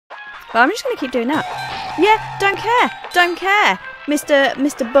But I'm just going to keep doing that. Yeah, don't care. Don't care,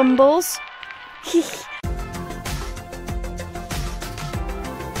 Mr. Bumbles.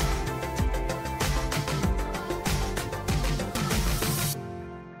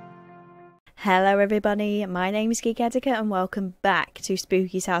 Hello everybody, my name is Geek Etiquette and welcome back to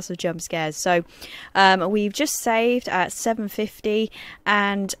Spooky's House of Jump Scares. So we've just saved at 7:50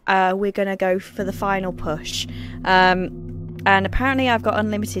 and we're going to go for the final push. And apparently I've got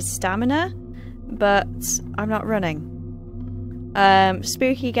unlimited stamina, but I'm not running.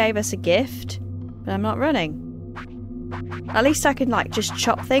 Spooky gave us a gift, but I'm not running. At least I can like just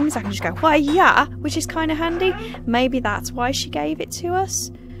chop things. I can just go, why yeah, which is kind of handy. Maybe that's why she gave it to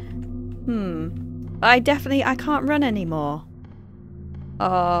us. I can't run anymore.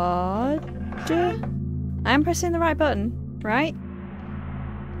 I am pressing the right button, right?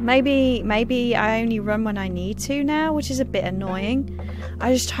 Maybe I only run when I need to now, which is a bit annoying.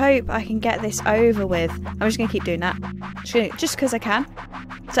 I just hope I can get this over with. I'm just gonna keep doing that. Just because I can.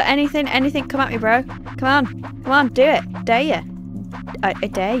 So anything, come at me, bro. Come on, do it. Dare ya. I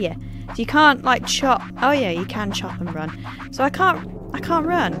dare ya. So you can't like chop. Oh yeah, you can chop and run. So I can't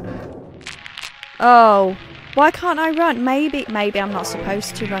run. Oh, why can't I run? Maybe I'm not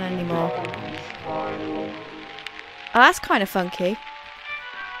supposed to run anymore. Oh, that's kind of funky.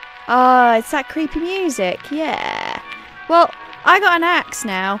 Oh, it's that creepy music. Yeah. Well, I got an axe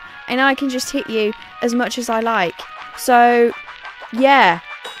now, and I can just hit you as much as I like. So, yeah,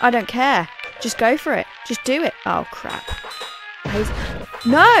 I don't care. Just go for it. Just do it. Oh, crap.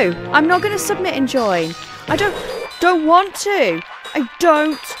 No, I'm not going to submit and join. I don't want to. I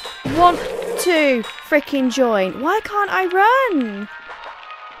don't want to freaking join. Why can't I run?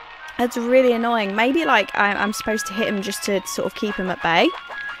 That's really annoying. Maybe like I'm supposed to hit him just to sort of keep him at bay.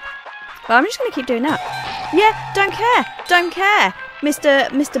 But I'm just going to keep doing that. Yeah, don't care,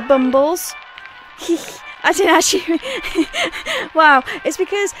 Mr. Bumbles. I didn't actually. Wow, it's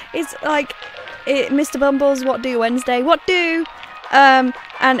because it's like Mr. Bumbles. What do Wednesday? What do? And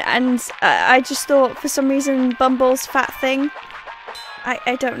I just thought for some reason Bumbles fat thing.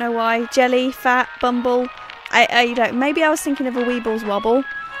 I don't know why. Jelly, fat, bumble. I don't. Maybe I was thinking of a Weebles Wobble.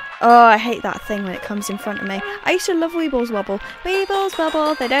 Oh, I hate that thing when it comes in front of me. I used to love Weebles Wobble. Weebles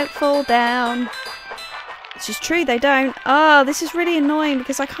Wobble, they don't fall down. It's just true, they don't. Oh, this is really annoying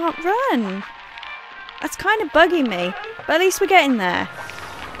because I can't run. That's kind of bugging me. But at least we're getting there.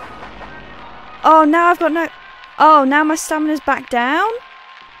 Oh, now I've got no... Oh, now my stamina's back down?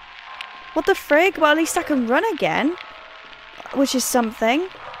 What the frig? Well, at least I can run again. Which is something,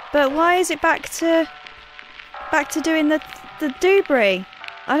 but why is it back to doing the doobry?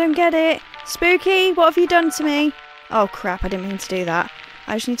 I don't get it. Spooky, what have you done to me? Oh crap, I didn't mean to do that.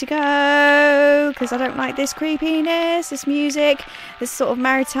 I just need to go because I don't like this creepiness, this music, this sort of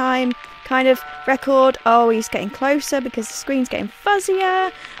maritime kind of record. Oh, he's getting closer because the screen's getting fuzzier.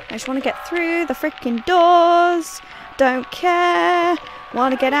 I just want to get through the freaking doors. Don't care.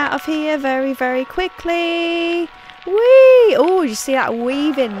 Want to get out of here very, very quickly. Whee! Oh, you see that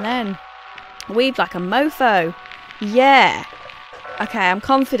weaving then? Weave like a mofo. Yeah. Okay, I'm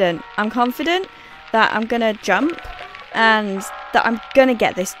confident. I'm confident that I'm going to jump and that I'm going to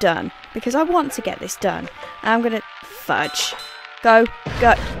get this done. Because I want to get this done. And I'm going to... Fudge. Go.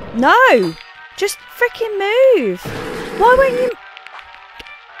 No! Just freaking move. Why won't you...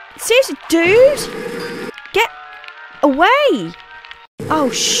 Seriously, dude? Get away! Oh,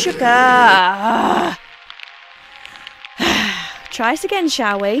 sugar! Try us again,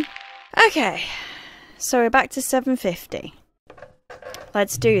 shall we? Okay, so we're back to 7:50.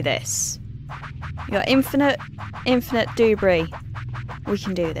 Let's do this. You got infinite doobry. We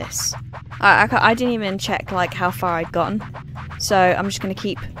can do this. I didn't even check like how far I'd gotten, so I'm just gonna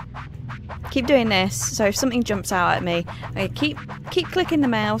keep doing this. So if something jumps out at me, I keep clicking the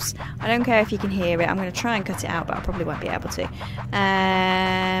mouse. I don't care if you can hear it. I'm gonna try and cut it out, but I probably won't be able to.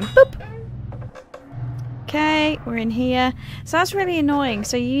 And boop. Okay, we're in here. So that's really annoying.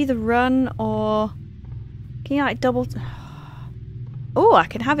 So you either run or... Can you like double... Oh, I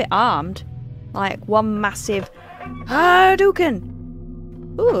can have it armed. Like one massive...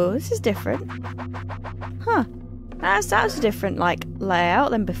 Hadouken! Ooh, this is different. Huh. That was a different like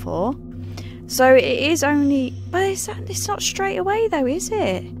layout than before. So it is only... But it's not straight away though, is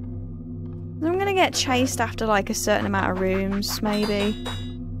it? I'm going to get chased after like a certain amount of rooms, maybe.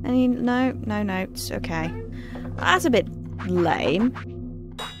 Any no notes. Okay, that's a bit lame.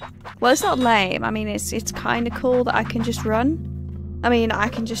 Well, it's not lame. I mean, it's kind of cool that I can just run. I mean, I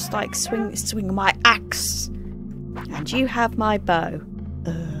can just like swing my axe, and you have my bow.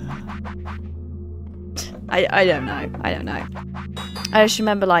 I don't know. I just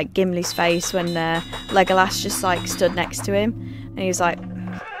remember like Gimli's face when Legolas just like stood next to him, and he was like,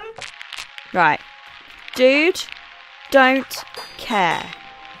 "Right, dude, don't care.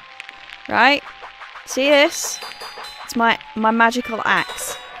 Right? See this? It's my magical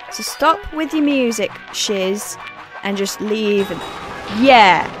axe. So stop with your music, shiz, and just leave. And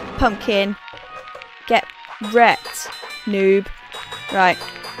yeah, pumpkin, get wrecked, noob. Right.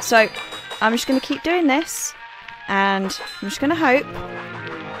 So I'm just gonna keep doing this, and I'm just gonna hope.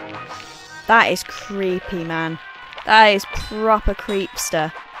 That is creepy, man. That is proper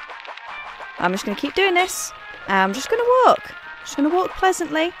creepster. I'm just gonna keep doing this. I'm just gonna walk. Just gonna walk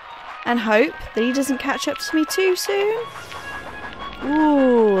pleasantly and hope that he doesn't catch up to me too soon.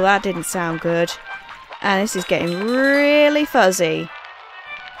 Ooh, that didn't sound good. And this is getting really fuzzy.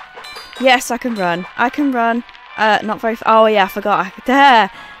 Yes, I can run. I can run. Not very. Oh yeah, I forgot.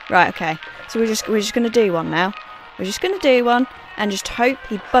 There. Right. Okay. So we're just gonna do one now. We're just gonna do one and just hope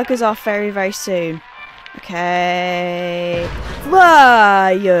he buggers off very, very soon. Okay. Whoa,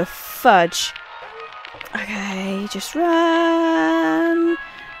 you fudge. Okay, just run.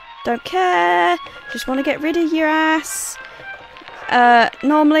 Don't care. Just want to get rid of your ass.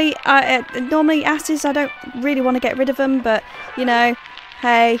 Normally asses, I don't really want to get rid of them, but you know,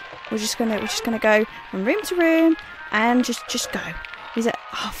 hey, we're just gonna go from room to room and just go. He's like,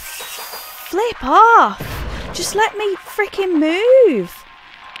 oh, flip off! Just let me freaking move.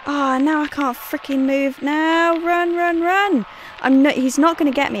 Oh, now I can't freaking move. Now, run, run, run! He's not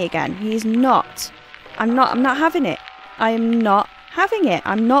gonna get me again. He's not. I'm not having it. I am not having it.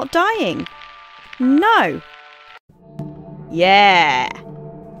 I'm not dying. No. Yeah.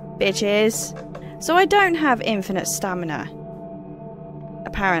 Bitches. So I don't have infinite stamina.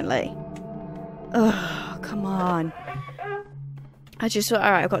 Apparently. Ugh, come on.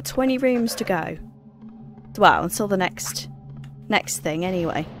 Alright, I've got 20 rooms to go. Well, until the next thing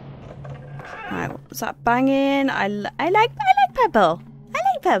anyway. Right, what's that banging? I like purple. I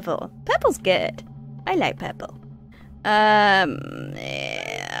like purple. Purple's good. I like purple. Yeah,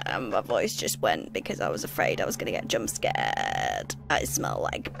 my voice just went because I was afraid I was gonna get jump scared. I smell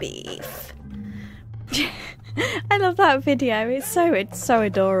like beef. I love that video. It's so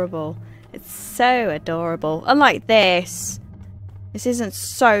adorable. It's so adorable. Unlike this. This isn't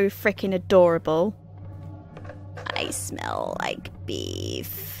so freaking adorable. I smell like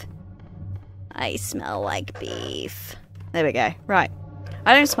beef. I smell like beef. There we go. Right.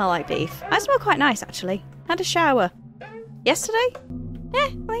 I don't smell like beef. I smell quite nice, actually. Had a shower. Yesterday? Yeah, I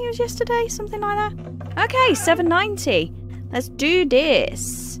think it was yesterday. Something like that. Okay, 790. Let's do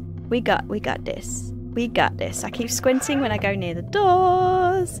this. We got this. We got this. I keep squinting when I go near the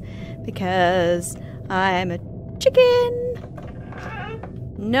doors because I'm a chicken.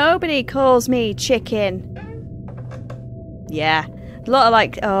 Nobody calls me chicken. Yeah. A lot of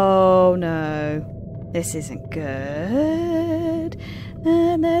like, oh no. This isn't good.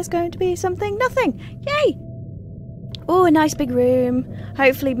 And there's going to be something. Nothing. Yay. Oh, a nice big room.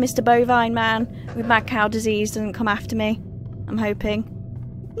 Hopefully Mr. Bovine Man with mad cow disease doesn't come after me. I'm hoping.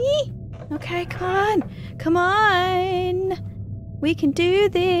 Yee. Okay, come on. Come on. We can do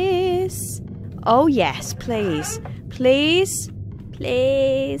this. Oh, yes, please. Please.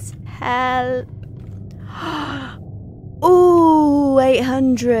 Please. Help. Ooh,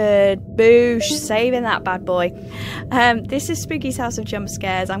 800. Boosh. Saving that bad boy. This is Spooky's House of Jump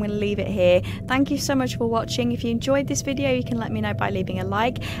Scares. I'm going to leave it here. Thank you so much for watching. If you enjoyed this video, you can let me know by leaving a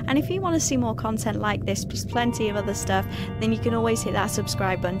like. And if you want to see more content like this, plus plenty of other stuff, then you can always hit that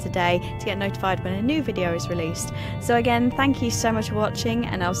subscribe button today to get notified when a new video is released. So again, thank you so much for watching,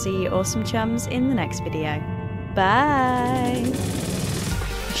 and I'll see you awesome chums in the next video. Bye.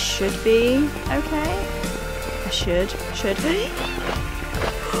 Should be okay. Should.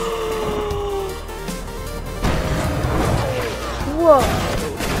 Whoa,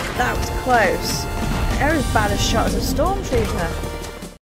 that was close. They're as bad a shot as a stormtrooper.